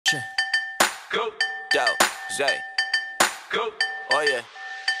Go. Dope, Zay. Go. Oh yeah.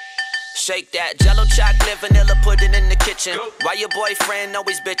 Shake that jello chocolate, vanilla pudding in the kitchen. Why your boyfriend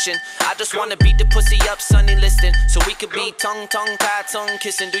always bitching? I just wanna beat the pussy up, Sunny listing, so we could be tongue, tie, tongue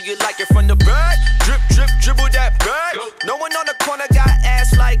kissing. Do you like it from the back? Drip, drip, dribble that back. No one on the corner got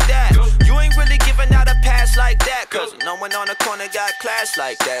ass like that. You ain't really giving out a pass like that, cause no one on the corner got class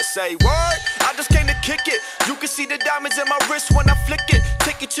like that. Say what? I just came to kick it. You can see the diamonds in my wrist when I flick it.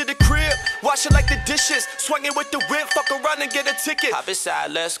 Take it to the crib, wash it like the dishes. Swing it with the whip, fuck around and get a ticket. Hop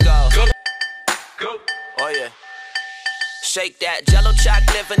inside, let's go. Go. Oh yeah. Shake that jello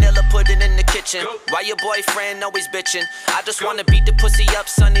chocolate, vanilla pudding in the kitchen. Why your boyfriend always bitching? I just wanna beat the pussy up,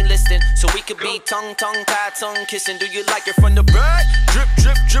 Sunny listing, so we could be tongue, tie, tongue kissing. Do you like it from the back? Drip,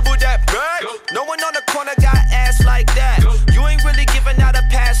 drip, dribble that back. No one on the corner got ass like that. You ain't really giving out a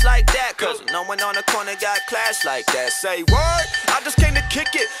pass like that, cause no one on the corner got class like that. Say what? I just came to kick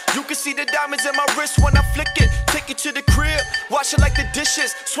it. You can see the diamonds in my wrist when I flick it. Take it to the crib, wash it like the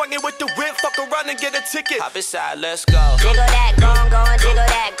dishes. Swing it with the whip, fuck around and get a ticket. Hop inside, let's go. Jiggle that, go on, jiggle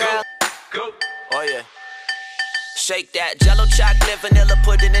that, girl. Go. Oh yeah. Shake that jello chocolate, vanilla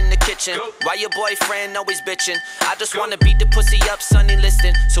pudding in the kitchen. Why your boyfriend always bitching? I just wanna beat the pussy up, Sunny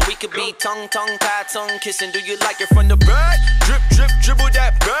listing, so we could be tongue, tie, tongue kissing. Do you like it from the back? Drip, drip, dribble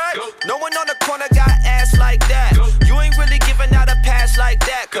that back. No one on the corner got ass like that. You ain't really giving out a pass like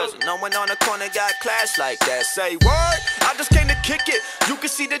that, cause no one on the corner got class like that. Say what? I just came to kick it. You can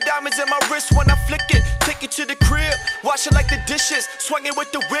see the diamonds in my wrist when I flick it. Take it to the crib, wash it like the dishes. Swing it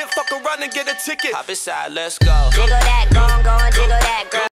with the whip, fuck around and get a ticket. Hop inside, let's go. Jiggle that, go on, jiggle that, girl.